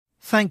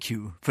Thank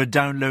you for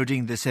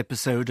downloading this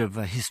episode of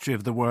A History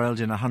of the World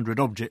in 100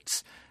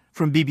 Objects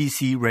from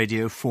BBC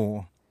Radio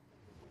 4.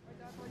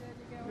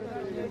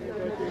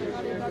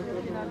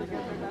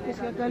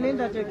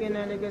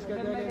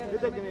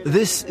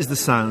 This is the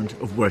sound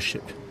of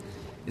worship.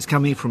 It's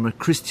coming from a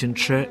Christian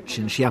church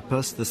in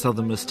Chiapas, the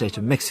southernmost state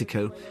of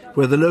Mexico,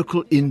 where the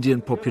local Indian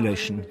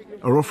population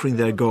are offering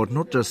their god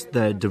not just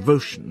their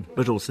devotion,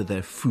 but also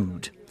their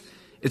food.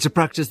 It's a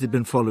practice they've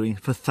been following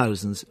for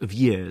thousands of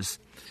years.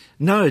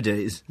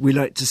 Nowadays, we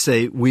like to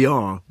say we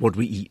are what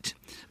we eat.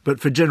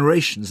 But for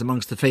generations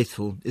amongst the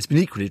faithful, it's been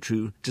equally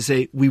true to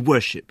say we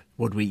worship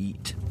what we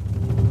eat.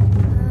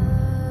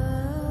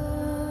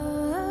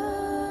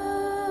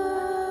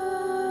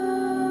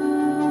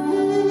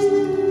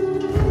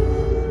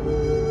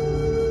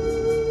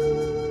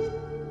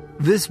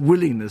 This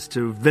willingness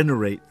to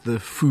venerate the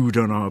food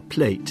on our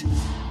plate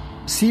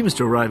seems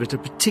to arrive at a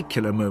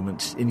particular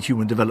moment in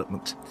human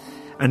development,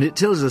 and it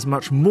tells us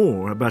much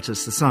more about a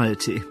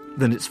society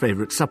than its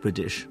favourite supper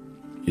dish.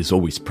 It's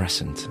always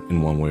present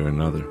in one way or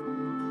another,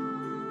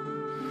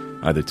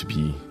 either to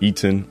be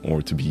eaten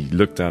or to be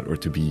looked at or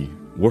to be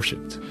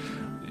worshipped.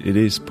 It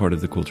is part of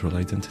the cultural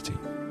identity.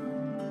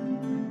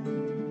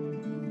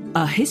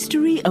 A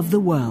History of the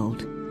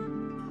World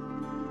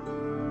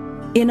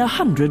in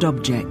 100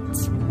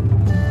 Objects.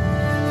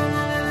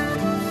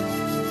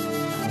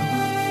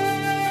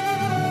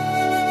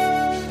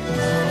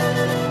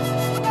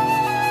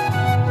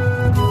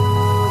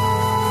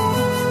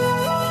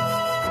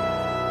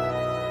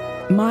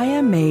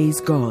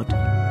 Maize God.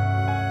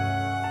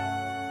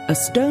 A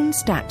stone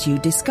statue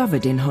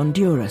discovered in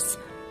Honduras,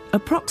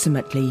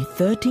 approximately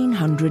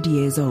 1,300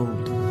 years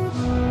old.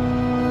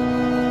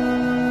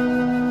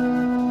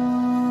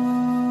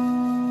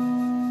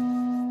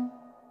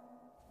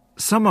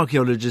 Some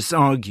archaeologists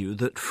argue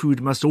that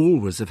food must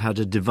always have had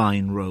a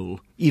divine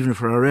role, even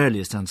for our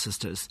earliest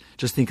ancestors.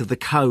 Just think of the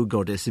cow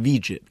goddess of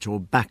Egypt, or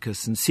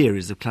Bacchus and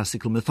Ceres of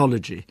classical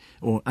mythology,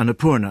 or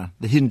Annapurna,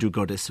 the Hindu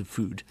goddess of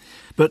food.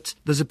 But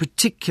there's a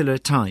particular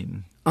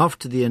time,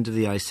 after the end of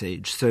the Ice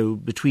Age, so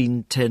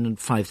between 10 and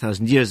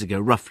 5,000 years ago,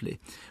 roughly,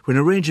 when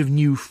a range of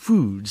new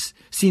foods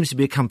seems to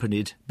be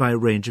accompanied by a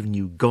range of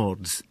new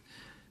gods.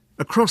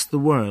 Across the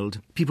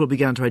world, people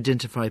began to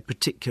identify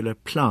particular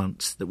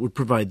plants that would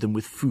provide them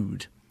with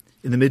food.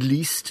 In the Middle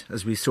East,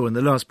 as we saw in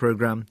the last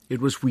programme,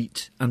 it was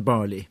wheat and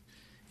barley.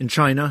 In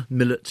China,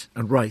 millet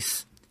and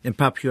rice. In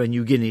Papua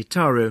New Guinea,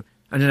 taro.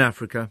 And in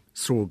Africa,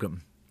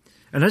 sorghum.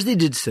 And as they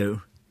did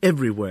so,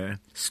 everywhere,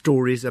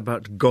 stories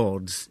about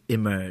gods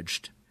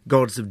emerged.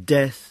 Gods of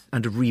death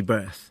and of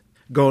rebirth.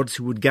 Gods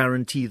who would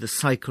guarantee the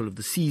cycle of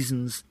the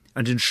seasons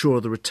and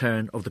ensure the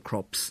return of the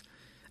crops.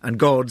 And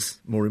gods,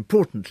 more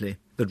importantly,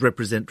 that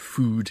represent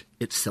food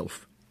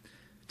itself.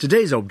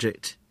 Today's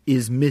object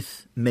is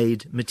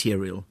myth-made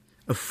material,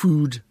 a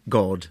food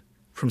god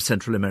from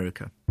Central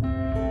America.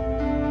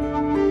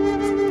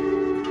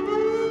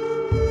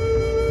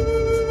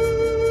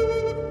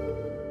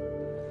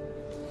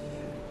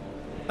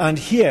 And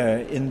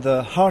here, in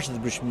the heart of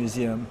the British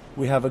Museum,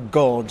 we have a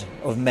god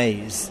of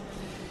maize.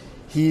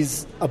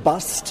 He's a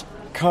bust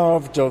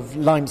carved of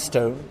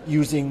limestone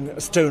using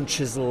a stone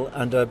chisel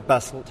and a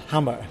basalt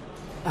hammer.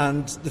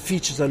 And the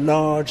features are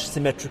large,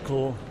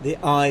 symmetrical, the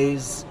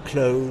eyes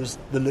closed,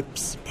 the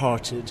lips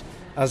parted,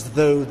 as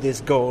though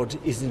this god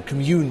is in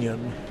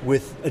communion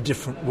with a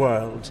different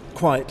world,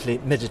 quietly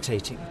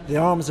meditating. The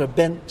arms are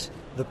bent,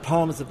 the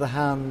palms of the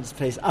hands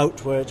face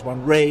outwards,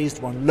 one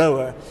raised, one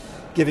lower,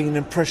 giving an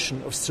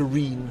impression of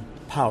serene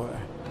power.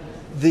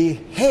 The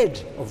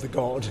head of the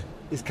god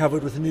is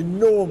covered with an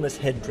enormous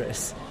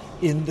headdress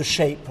in the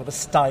shape of a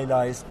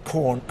stylized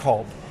corn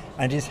cob.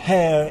 And his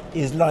hair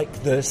is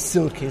like the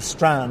silky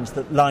strands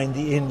that line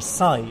the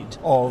inside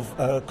of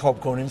a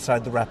cob corn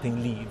inside the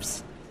wrapping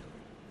leaves.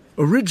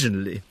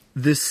 Originally,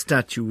 this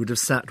statue would have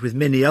sat with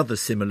many other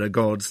similar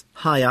gods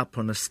high up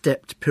on a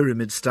stepped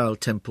pyramid-style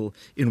temple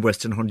in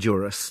western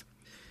Honduras.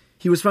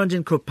 He was found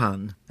in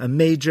Copan, a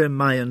major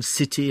Mayan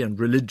city and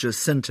religious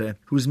centre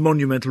whose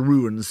monumental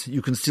ruins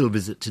you can still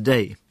visit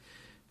today.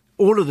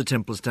 All of the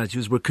temple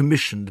statues were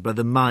commissioned by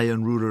the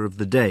Mayan ruler of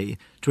the day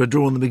to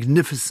adorn the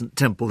magnificent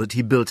temple that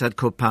he built at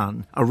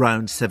Copan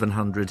around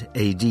 700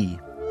 AD.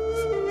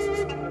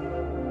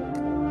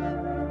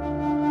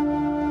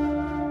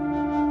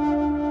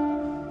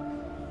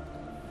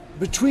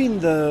 Between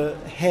the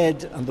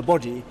head and the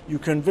body, you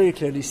can very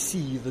clearly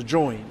see the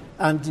join.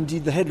 And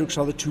indeed, the head looks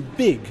rather too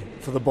big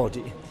for the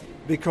body,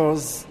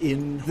 because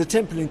in the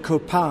temple in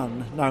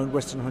Copan, now in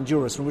western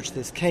Honduras, from which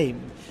this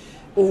came,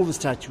 all the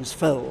statues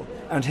fell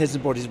and heads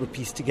and bodies were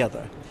pieced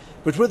together.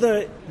 But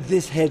whether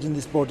this head and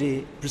this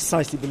body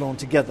precisely belong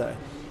together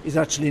is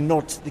actually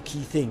not the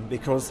key thing,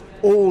 because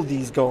all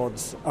these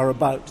gods are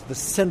about the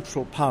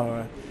central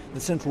power, the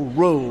central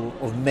role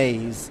of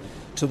maize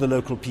to the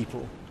local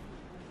people.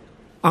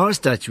 Our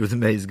statue of the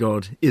Maize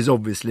God is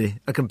obviously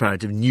a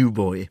comparative new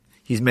boy.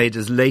 He's made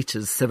as late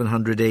as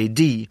 700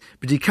 AD,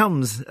 but he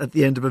comes at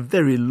the end of a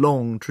very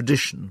long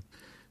tradition.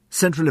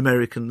 Central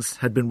Americans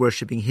had been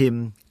worshipping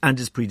him and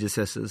his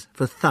predecessors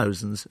for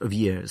thousands of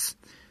years,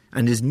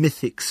 and his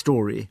mythic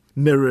story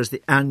mirrors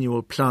the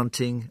annual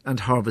planting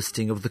and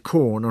harvesting of the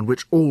corn on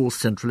which all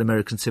Central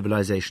American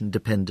civilization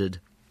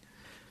depended.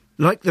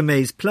 Like the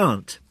maize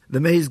plant,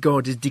 the maize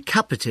god is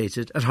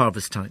decapitated at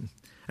harvest time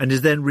and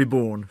is then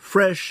reborn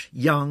fresh,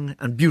 young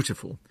and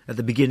beautiful at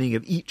the beginning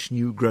of each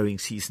new growing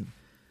season.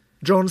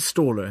 John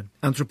Staller,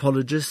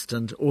 anthropologist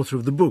and author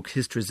of the book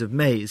Histories of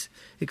Maize,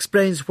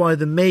 explains why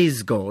the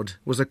maize god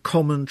was a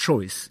common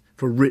choice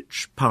for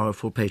rich,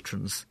 powerful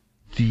patrons.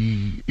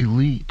 The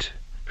elite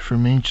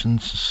from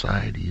ancient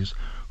societies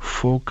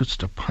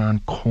focused upon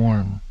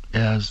corn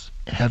as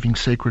having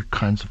sacred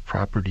kinds of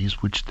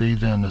properties which they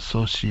then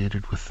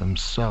associated with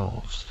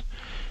themselves.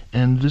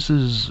 And this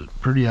is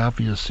pretty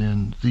obvious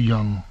in the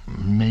young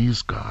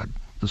Maize God.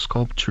 The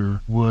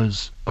sculpture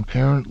was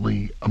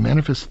apparently a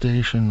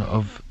manifestation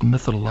of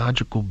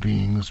mythological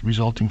beings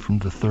resulting from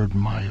the third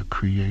Maya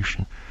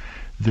creation.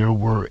 There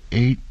were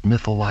 8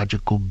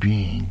 mythological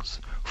beings,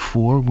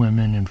 4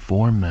 women and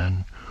 4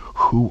 men,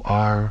 who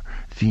are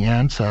the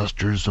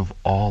ancestors of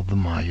all the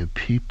Maya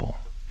people.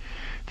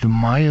 The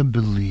Maya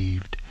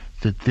believed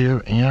that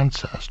their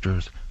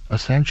ancestors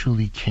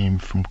essentially came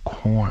from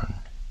corn,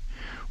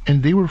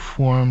 and they were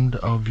formed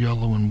of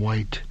yellow and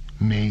white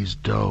maize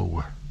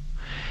dough.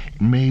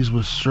 Maize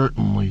was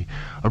certainly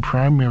a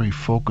primary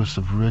focus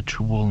of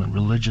ritual and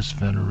religious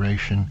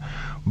veneration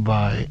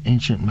by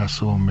ancient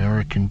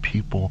Mesoamerican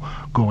people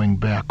going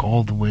back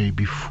all the way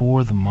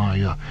before the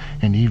Maya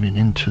and even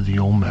into the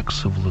Olmec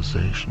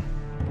civilization.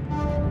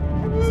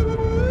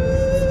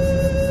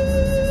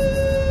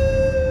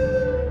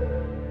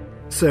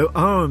 So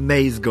our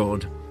maize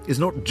god is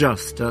not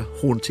just a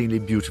hauntingly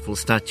beautiful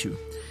statue.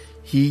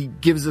 He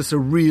gives us a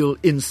real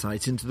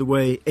insight into the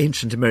way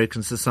ancient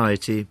American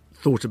society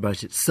thought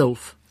about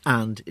itself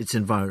and its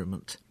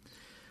environment.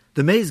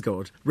 The maize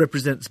god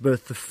represents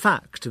both the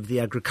fact of the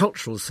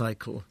agricultural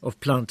cycle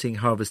of planting,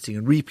 harvesting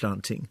and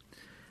replanting,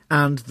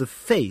 and the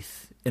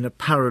faith in a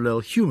parallel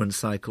human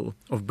cycle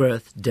of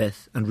birth,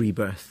 death and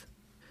rebirth.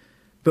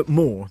 But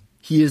more,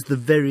 he is the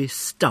very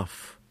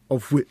stuff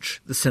of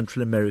which the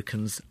Central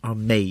Americans are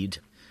made.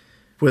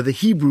 Where the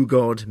Hebrew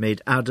god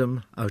made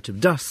Adam out of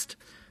dust,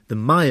 the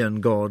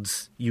Mayan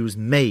gods use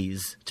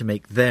maize to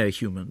make their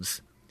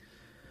humans.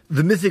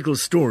 The mythical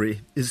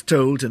story is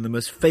told in the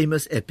most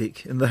famous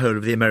epic in the whole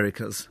of the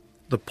Americas,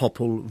 the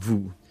Popol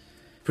Vuh.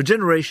 For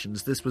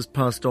generations, this was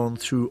passed on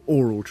through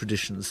oral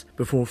traditions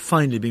before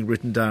finally being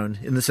written down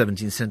in the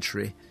 17th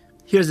century.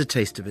 Here's a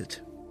taste of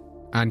it.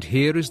 And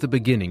here is the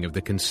beginning of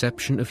the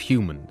conception of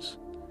humans,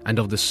 and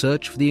of the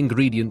search for the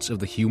ingredients of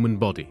the human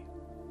body.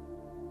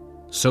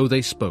 So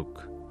they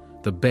spoke,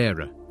 the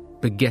bearer,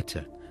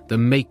 begetter, the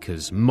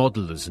makers,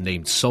 modelers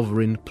named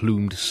Sovereign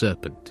Plumed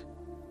Serpent.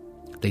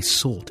 They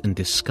sought and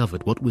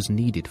discovered what was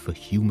needed for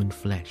human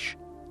flesh.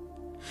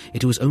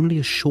 It was only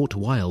a short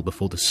while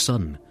before the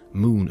sun,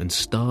 moon and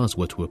stars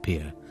were to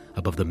appear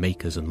above the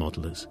makers and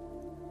modelers.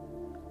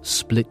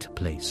 Split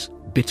Place,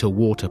 Bitter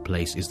Water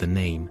Place is the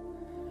name.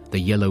 The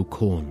yellow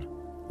corn,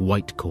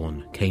 white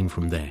corn came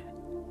from there.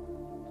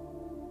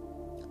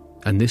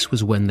 And this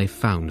was when they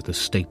found the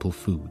staple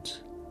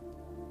foods.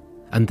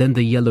 And then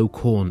the yellow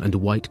corn and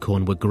white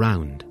corn were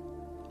ground.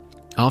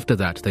 After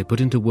that they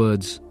put into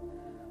words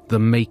the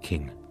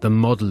making, the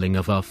modelling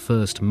of our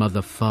first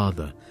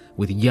mother-father,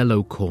 with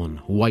yellow corn,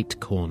 white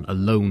corn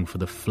alone for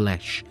the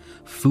flesh,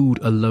 food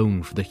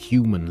alone for the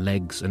human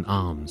legs and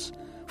arms,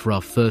 for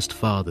our first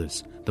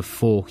fathers, the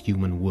 4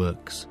 human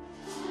works.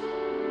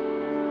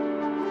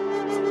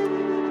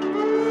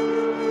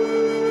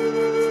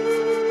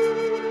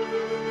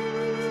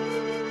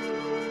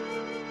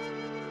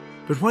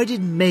 But why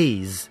did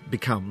maize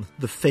become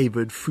the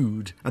favoured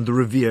food and the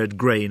revered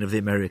grain of the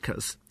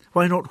Americas?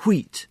 Why not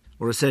wheat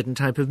or a certain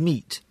type of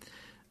meat?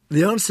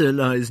 The answer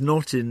lies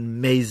not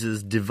in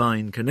maize's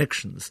divine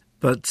connections,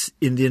 but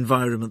in the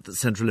environment that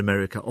Central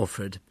America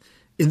offered.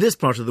 In this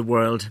part of the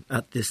world,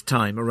 at this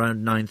time,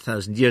 around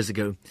 9,000 years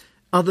ago,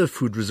 other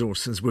food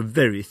resources were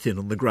very thin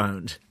on the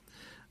ground.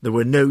 There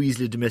were no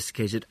easily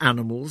domesticated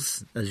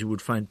animals, as you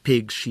would find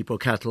pigs, sheep or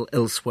cattle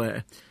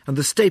elsewhere, and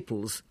the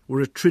staples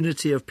were a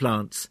trinity of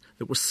plants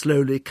that were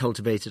slowly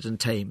cultivated and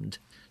tamed: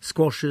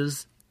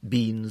 squashes,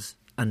 beans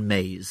and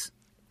maize.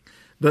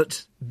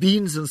 But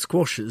beans and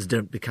squashes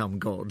don't become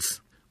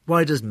gods.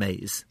 Why does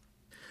maize?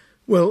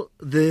 Well,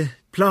 the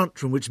plant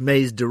from which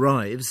maize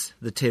derives,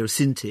 the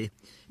teosinte,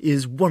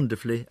 is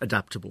wonderfully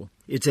adaptable.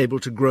 It's able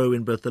to grow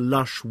in both the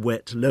lush,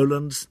 wet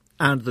lowlands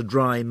and the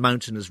dry,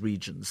 mountainous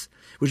regions,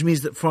 which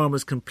means that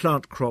farmers can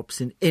plant crops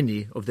in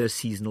any of their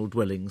seasonal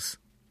dwellings.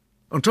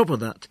 On top of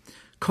that,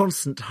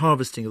 constant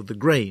harvesting of the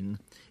grain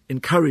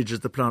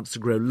encourages the plants to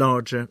grow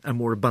larger and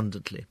more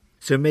abundantly.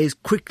 So maize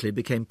quickly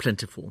became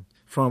plentiful.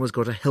 Farmers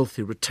got a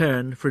healthy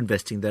return for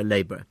investing their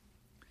labour.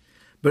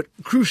 But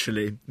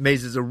crucially,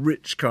 maize is a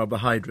rich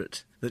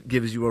carbohydrate that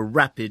gives you a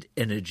rapid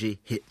energy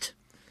hit.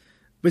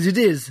 But it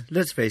is,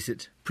 let's face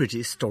it,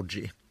 pretty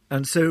stodgy.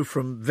 And so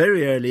from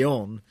very early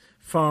on,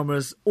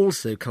 farmers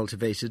also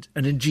cultivated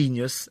an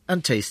ingenious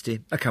and tasty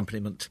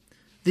accompaniment,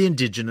 the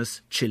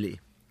indigenous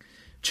chili.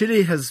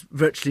 Chili has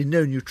virtually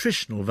no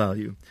nutritional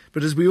value,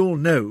 but as we all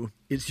know,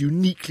 it's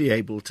uniquely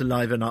able to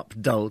liven up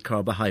dull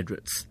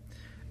carbohydrates.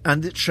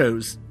 And it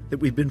shows that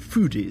we've been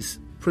foodies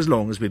for as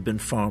long as we've been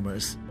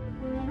farmers.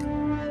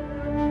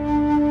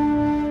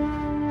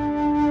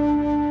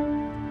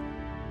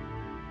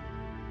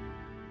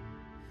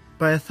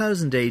 By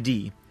 1000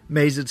 AD,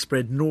 maize had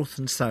spread north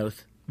and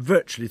south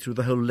virtually through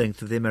the whole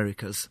length of the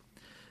Americas,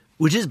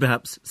 which is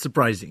perhaps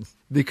surprising,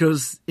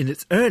 because in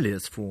its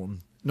earliest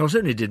form, not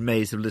only did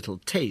maize have little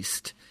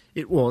taste,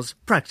 it was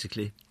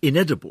practically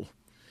inedible.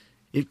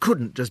 It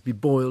couldn't just be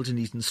boiled and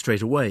eaten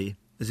straight away,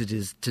 as it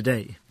is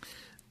today.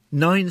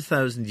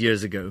 9,000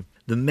 years ago,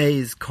 the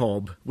maize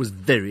cob was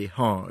very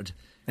hard,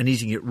 and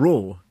eating it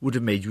raw would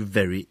have made you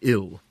very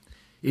ill.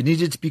 It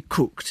needed to be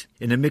cooked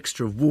in a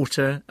mixture of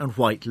water and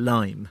white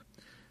lime.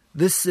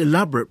 This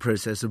elaborate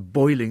process of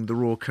boiling the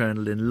raw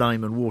kernel in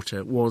lime and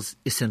water was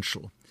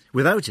essential.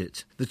 Without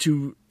it, the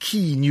two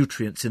key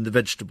nutrients in the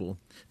vegetable,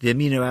 the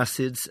amino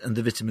acids and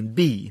the vitamin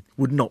B,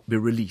 would not be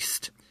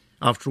released.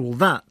 After all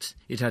that,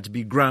 it had to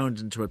be ground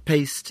into a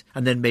paste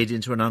and then made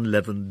into an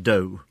unleavened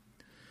dough.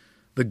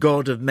 The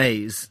god of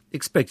maize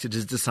expected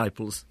his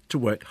disciples to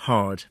work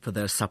hard for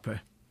their supper.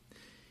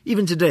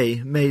 Even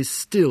today, maize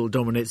still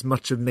dominates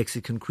much of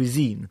Mexican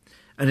cuisine,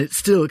 and it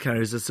still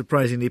carries a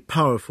surprisingly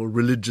powerful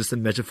religious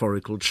and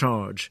metaphorical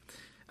charge,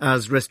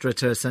 as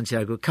restaurateur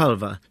Santiago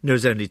Calva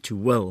knows only too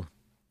well.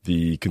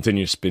 The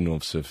continuous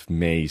spin-offs of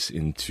maize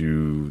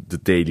into the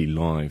daily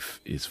life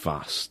is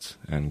vast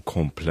and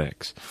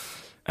complex.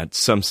 At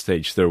some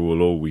stage there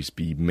will always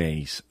be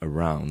maize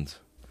around,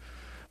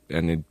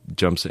 and it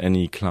jumps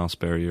any class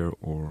barrier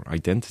or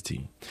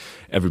identity.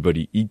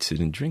 Everybody eats it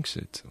and drinks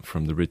it,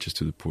 from the richest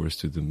to the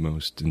poorest, to the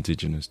most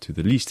indigenous to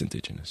the least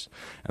indigenous.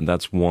 And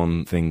that's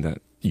one thing that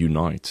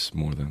unites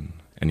more than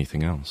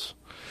anything else.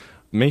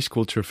 Maize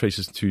culture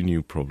faces two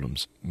new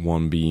problems,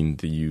 one being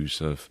the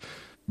use of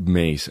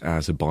maize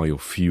as a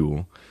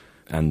biofuel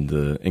and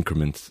the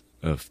increment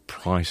of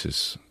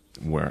prices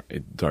where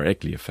it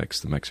directly affects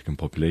the Mexican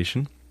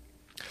population.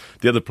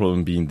 The other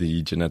problem being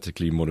the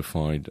genetically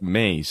modified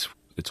maize.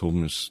 It's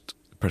almost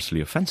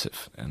personally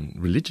offensive and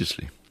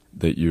religiously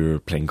that you're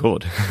playing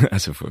God,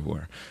 as if it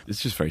were.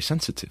 It's just very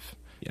sensitive,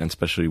 and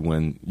especially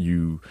when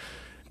you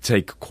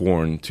take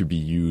corn to be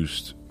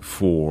used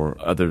for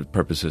other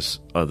purposes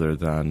other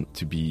than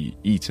to be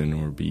eaten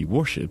or be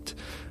worshipped,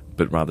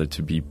 but rather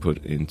to be put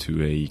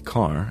into a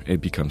car, it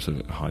becomes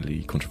a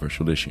highly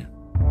controversial issue.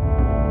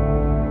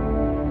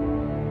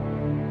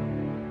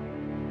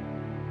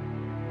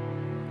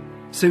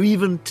 So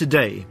even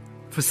today,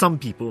 for some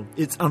people,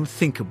 it's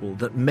unthinkable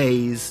that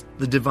maize,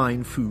 the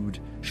divine food,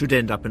 should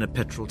end up in a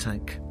petrol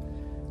tank.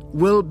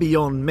 Well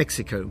beyond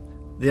Mexico,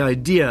 the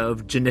idea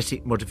of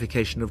genetic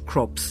modification of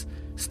crops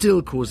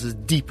still causes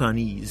deep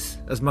unease,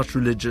 as much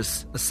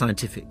religious as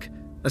scientific.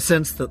 A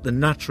sense that the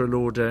natural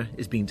order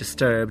is being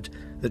disturbed,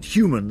 that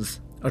humans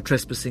are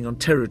trespassing on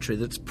territory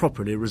that's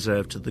properly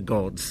reserved to the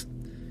gods.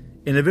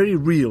 In a very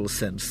real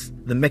sense,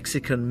 the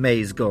Mexican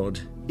maize god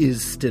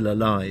is still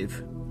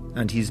alive,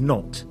 and he's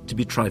not to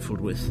be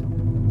trifled with.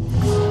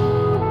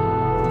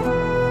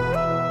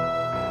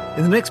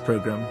 In the next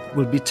programme,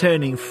 we'll be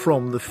turning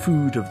from the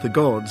food of the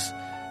gods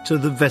to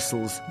the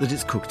vessels that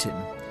it's cooked in.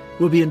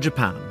 We'll be in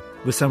Japan,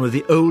 with some of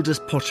the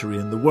oldest pottery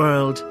in the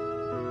world,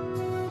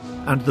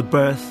 and the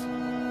birth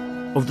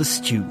of the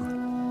stew.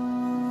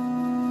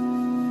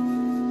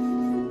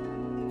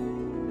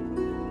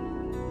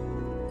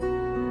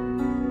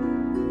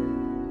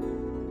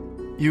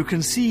 You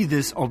can see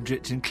this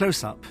object in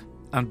close-up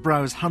and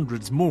browse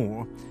hundreds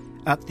more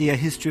at the A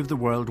History of the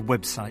World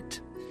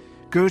website.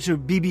 Go to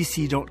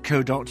bbc.co.uk/A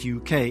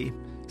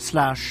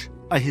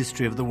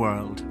History of the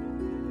World.